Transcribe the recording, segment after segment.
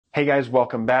Hey guys,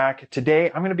 welcome back.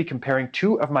 Today I'm going to be comparing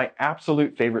two of my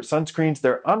absolute favorite sunscreens.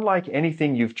 They're unlike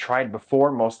anything you've tried before,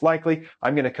 most likely.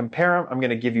 I'm going to compare them. I'm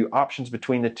going to give you options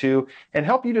between the two and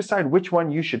help you decide which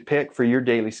one you should pick for your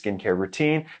daily skincare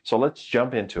routine. So let's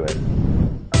jump into it.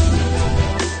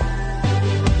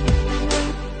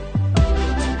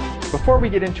 Before we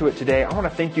get into it today, I want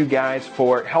to thank you guys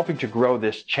for helping to grow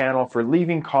this channel, for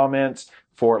leaving comments,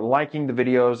 for liking the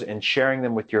videos and sharing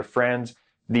them with your friends.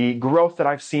 The growth that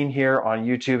I've seen here on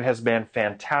YouTube has been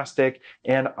fantastic,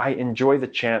 and I enjoy the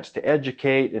chance to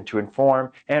educate and to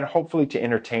inform and hopefully to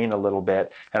entertain a little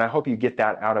bit. And I hope you get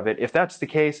that out of it. If that's the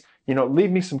case,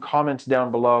 leave me some comments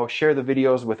down below, share the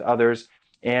videos with others,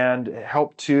 and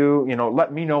help to,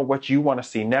 let me know what you want to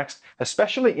see next,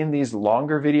 especially in these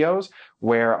longer videos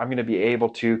where I'm going to be able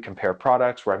to compare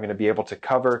products, where I'm going to be able to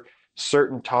cover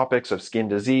certain topics of skin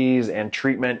disease and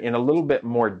treatment in a little bit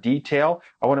more detail.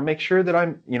 I want to make sure that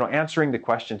I'm, answering the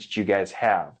questions that you guys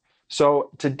have.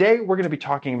 So today we're going to be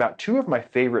talking about two of my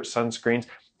favorite sunscreens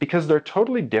because they're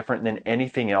totally different than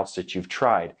anything else that you've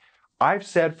tried. I've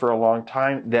said for a long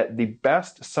time that the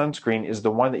best sunscreen is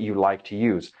the one that you like to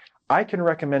use. I can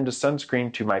recommend a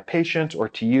sunscreen to my patients or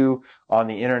to you on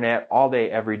the internet all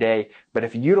day, every day. But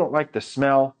if you don't like the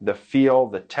smell, the feel,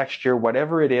 the texture,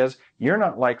 whatever it is, you're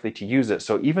not likely to use it.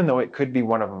 So even though it could be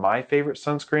one of my favorite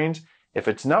sunscreens, if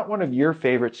it's not one of your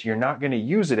favorites, you're not going to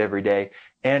use it every day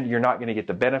and you're not going to get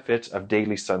the benefits of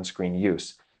daily sunscreen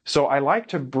use. So I like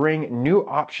to bring new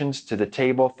options to the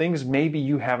table, things maybe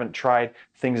you haven't tried,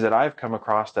 things that I've come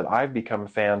across that I've become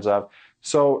fans of.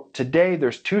 So today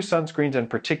there's two sunscreens in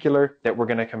particular that we're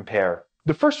going to compare.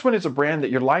 The first one is a brand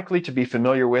that you're likely to be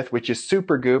familiar with, which is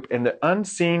SuperGoop, and the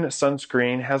Unseen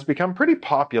Sunscreen has become pretty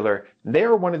popular. They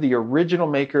are one of the original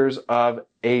makers of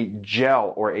a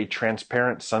gel or a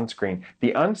transparent sunscreen.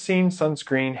 The Unseen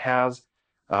Sunscreen has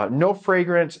no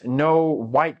fragrance, no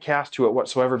white cast to it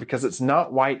whatsoever because it's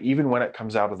not white even when it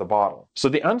comes out of the bottle. So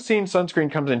the Unseen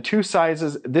Sunscreen comes in two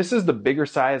sizes. This is the bigger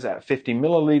size at 50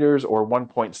 milliliters or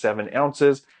 1.7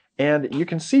 ounces. And you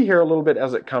can see here a little bit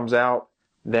as it comes out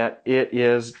that it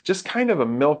is just kind of a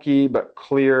milky but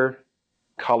clear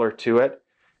color to it.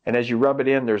 And as you rub it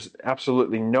in, there's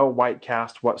absolutely no white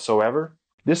cast whatsoever.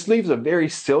 This leaves a very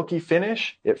silky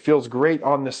finish. It feels great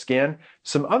on the skin.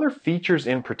 Some other features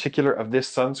in particular of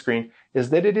this sunscreen is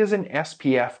that it is an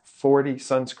SPF 40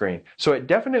 sunscreen. So it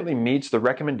definitely meets the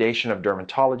recommendation of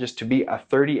dermatologists to be a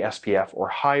 30 SPF or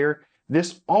higher.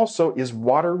 This also is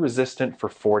water resistant for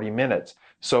 40 minutes.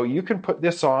 So you can put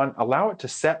this on, allow it to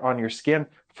set on your skin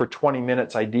for 20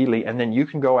 minutes ideally, and then you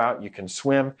can go out, you can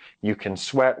swim, you can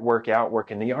sweat, work out,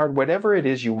 work in the yard, whatever it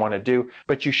is you want to do,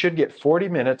 but you should get 40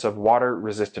 minutes of water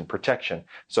resistant protection.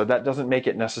 So that doesn't make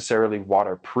it necessarily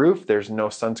waterproof. There's no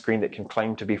sunscreen that can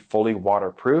claim to be fully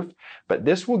waterproof, but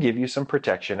this will give you some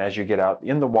protection as you get out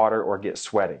in the water or get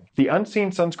sweating. The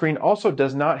Unseen Sunscreen also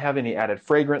does not have any added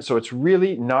fragrance, so it's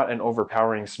really not an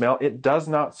overpowering smell. It does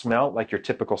not smell like your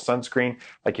typical sunscreen,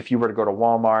 like if you were to go to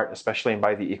Walmart, especially and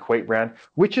buy the Equate brand,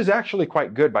 which is actually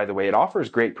quite good, by the way. It offers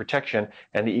great protection,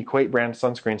 and the Equate brand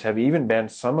sunscreens have even been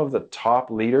some of the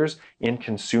top leaders in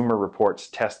Consumer Reports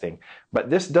testing. But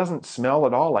this doesn't smell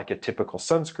at all like a typical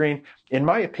sunscreen. In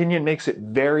my opinion, makes it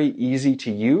very easy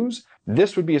to use.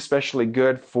 This would be especially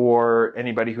good for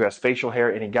anybody who has facial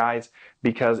hair, any guys,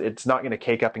 because it's not going to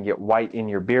cake up and get white in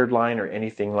your beard line or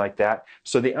anything like that.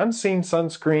 So the Unseen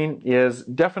Sunscreen is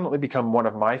definitely become one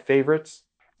of my favorites.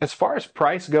 As far as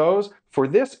price goes, for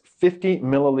this 50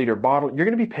 milliliter bottle, you're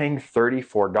going to be paying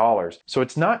 $34. So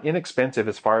it's not inexpensive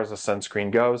as far as a sunscreen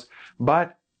goes,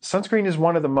 but sunscreen is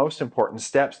one of the most important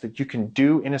steps that you can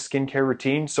do in a skincare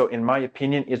routine. So in my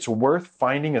opinion, it's worth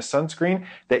finding a sunscreen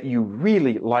that you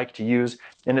really like to use,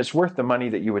 and it's worth the money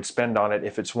that you would spend on it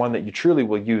if it's one that you truly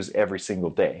will use every single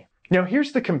day. Now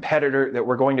here's the competitor that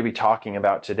we're going to be talking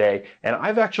about today, and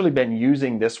I've actually been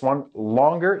using this one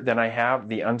longer than I have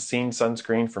the Unseen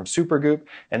Sunscreen from SuperGoop,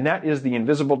 and that is the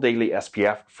Invisible Daily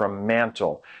SPF from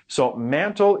Mantl. So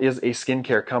Mantl is a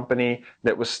skincare company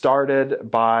that was started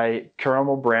by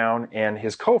Caramel Brown and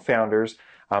his co-founders,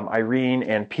 Irene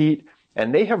and Pete,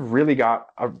 and they have really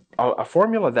got a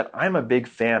formula that I'm a big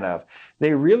fan of.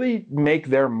 They really make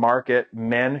their market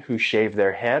men who shave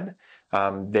their head.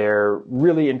 They're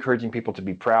really encouraging people to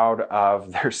be proud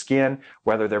of their skin,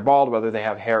 whether they're bald, whether they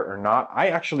have hair or not. I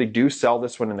actually do sell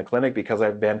this one in the clinic because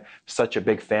I've been such a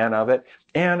big fan of it.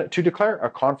 And to declare a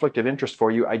conflict of interest for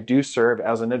you, I do serve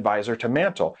as an advisor to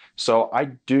Mantl. So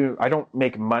I don't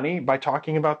make money by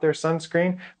talking about their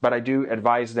sunscreen, but I do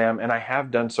advise them, and I have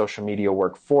done social media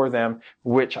work for them,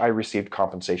 which I received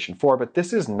compensation for. But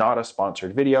this is not a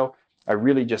sponsored video. I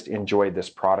really just enjoy this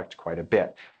product quite a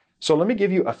bit. So let me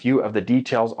give you a few of the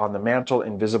details on the Mantl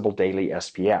Invisible Daily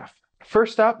SPF.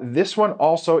 First up, this one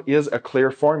also is a clear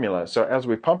formula. So as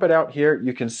we pump it out here,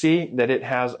 you can see that it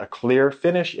has a clear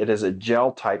finish. It is a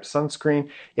gel type sunscreen.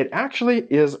 It actually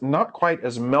is not quite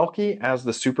as milky as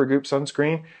the SuperGoop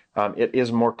sunscreen. It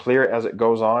is more clear as it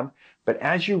goes on. But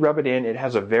as you rub it in, it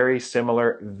has a very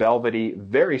similar velvety,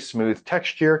 very smooth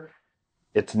texture.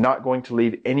 It's not going to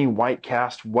leave any white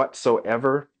cast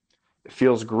whatsoever. It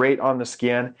feels great on the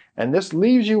skin. And this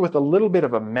leaves you with a little bit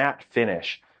of a matte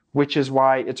finish, which is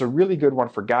why it's a really good one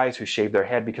for guys who shave their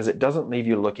head because it doesn't leave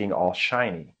you looking all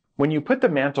shiny. When you put the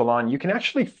Mantl on, you can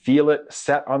actually feel it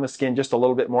set on the skin just a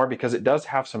little bit more because it does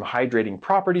have some hydrating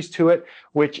properties to it,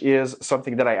 which is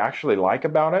something that I actually like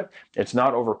about it. It's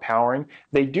not overpowering.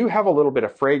 They do have a little bit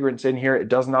of fragrance in here. It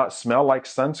does not smell like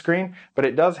sunscreen, but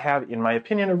it does have, in my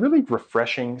opinion, a really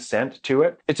refreshing scent to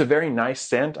it. It's a very nice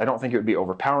scent. I don't think it would be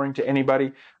overpowering to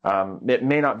anybody. It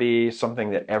may not be something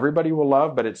that everybody will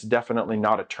love, but it's definitely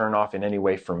not a turnoff in any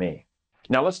way for me.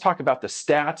 Now let's talk about the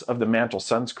stats of the Mantl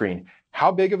sunscreen. How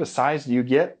big of a size do you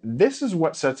get? This is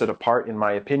what sets it apart in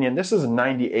my opinion. This is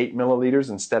 98 milliliters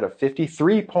instead of 50,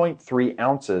 3.3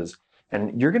 ounces.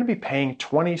 And you're going to be paying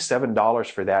 $27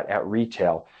 for that at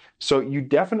retail. So you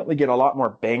definitely get a lot more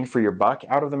bang for your buck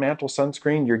out of the Mantl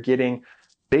sunscreen. You're getting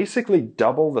basically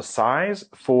double the size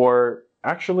for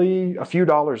actually a few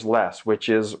dollars less, which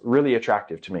is really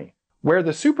attractive to me. Where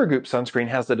the SuperGoop sunscreen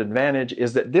has an advantage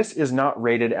is that this is not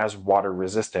rated as water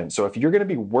resistant. So if you're going to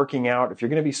be working out, if you're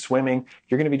going to be swimming,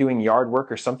 you're going to be doing yard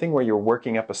work or something where you're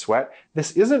working up a sweat,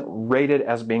 this isn't rated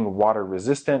as being water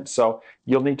resistant, so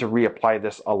you'll need to reapply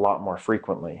this a lot more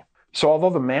frequently. So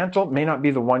although the Mantl may not be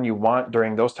the one you want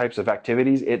during those types of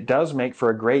activities, it does make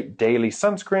for a great daily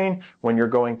sunscreen when you're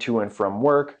going to and from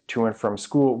work, to and from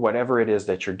school, whatever it is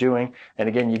that you're doing. And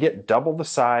again, you get double the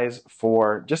size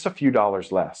for just a few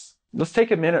dollars less. Let's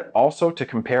take a minute also to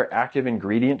compare active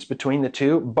ingredients between the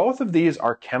two. Both of these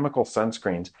are chemical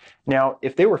sunscreens. Now,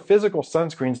 if they were physical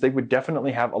sunscreens, they would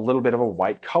definitely have a little bit of a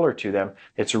white color to them.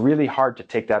 It's really hard to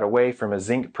take that away from a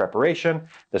zinc preparation.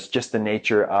 That's just the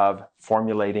nature of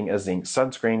formulating a zinc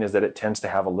sunscreen, is that it tends to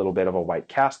have a little bit of a white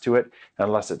cast to it,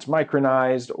 unless it's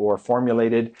micronized or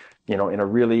formulated, in a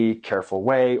really careful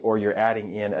way, or you're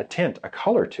adding in a tint, a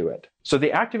color to it. So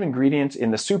the active ingredients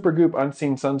in the SuperGoop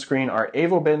Unseen Sunscreen are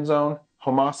avobenzone,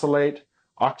 homosalate,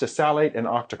 octisalate, and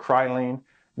octocrylene.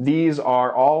 These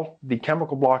are all the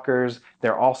chemical blockers.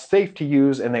 They're all safe to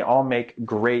use, and they all make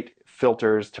great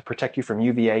filters to protect you from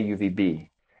UVA, UVB.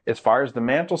 As far as the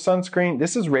Mantl sunscreen,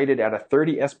 this is rated at a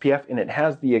 30 SPF and it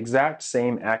has the exact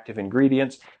same active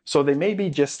ingredients. So they may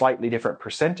be just slightly different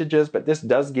percentages, but this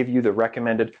does give you the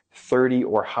recommended 30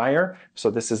 or higher. So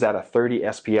this is at a 30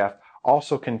 SPF,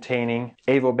 also containing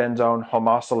avobenzone,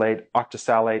 homosalate,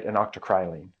 octisalate, and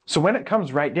octocrylene. So when it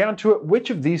comes right down to it, which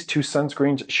of these two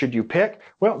sunscreens should you pick?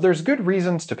 Well, there's good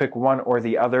reasons to pick one or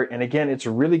the other. And again, it's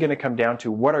really going to come down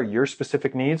to what are your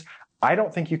specific needs. I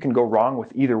don't think you can go wrong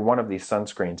with either one of these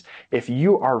sunscreens. If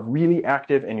you are really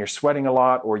active and you're sweating a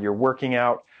lot, or you're working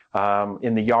out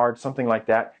in the yard, something like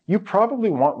that, you probably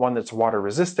want one that's water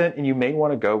resistant, and you may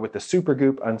want to go with the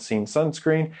SuperGoop Unseen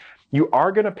Sunscreen. You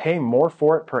are going to pay more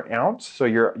for it per ounce, so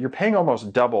you're paying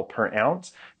almost double per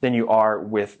ounce than you are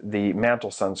with the Mantl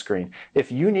sunscreen. If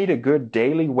you need a good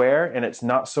daily wear and it's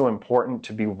not so important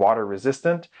to be water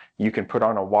resistant, you can put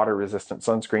on a water resistant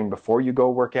sunscreen before you go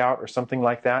work out or something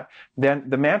like that, then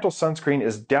the Mantl sunscreen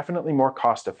is definitely more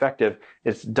cost effective.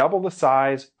 It's double the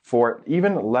size for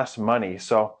even less money.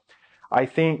 So I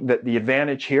think that the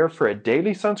advantage here for a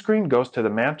daily sunscreen goes to the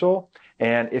Mantl.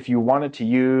 And if you wanted to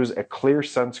use a clear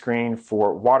sunscreen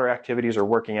for water activities or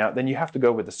working out, then you have to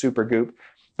go with the SuperGoop.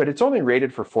 But it's only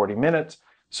rated for 40 minutes,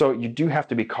 so you do have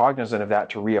to be cognizant of that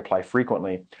to reapply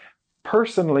frequently.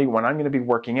 Personally, when I'm going to be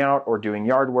working out or doing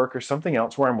yard work or something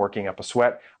else where I'm working up a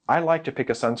sweat, I like to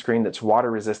pick a sunscreen that's water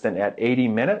resistant at 80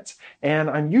 minutes, and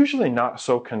I'm usually not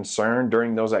so concerned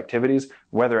during those activities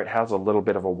whether it has a little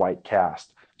bit of a white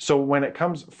cast. So when it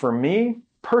comes for me,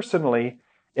 personally,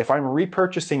 if I'm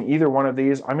repurchasing either one of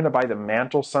these, I'm going to buy the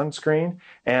Mantl sunscreen,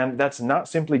 and that's not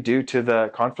simply due to the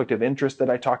conflict of interest that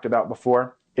I talked about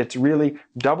before. It's really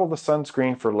double the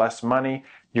sunscreen for less money.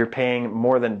 You're paying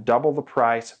more than double the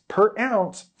price per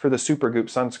ounce for the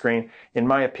SuperGoop sunscreen. In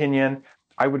my opinion,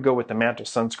 I would go with the Mantl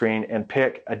sunscreen and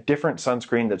pick a different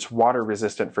sunscreen that's water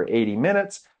resistant for 80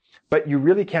 minutes. But you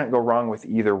really can't go wrong with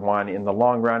either one in the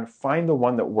long run. Find the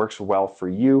one that works well for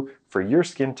you, for your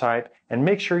skin type, and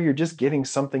make sure you're just getting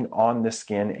something on the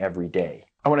skin every day.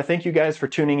 I want to thank you guys for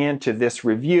tuning in to this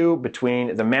review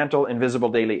between the Mantl Invisible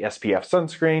Daily SPF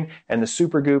Sunscreen and the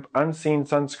SuperGoop Unseen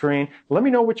Sunscreen. Let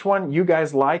me know which one you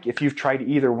guys like, if you've tried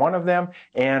either one of them,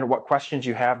 and what questions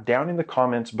you have down in the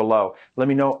comments below. Let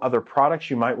me know other products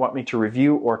you might want me to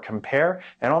review or compare,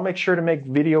 and I'll make sure to make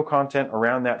video content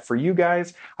around that for you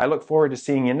guys. I look forward to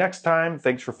seeing you next time.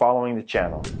 Thanks for following the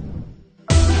channel.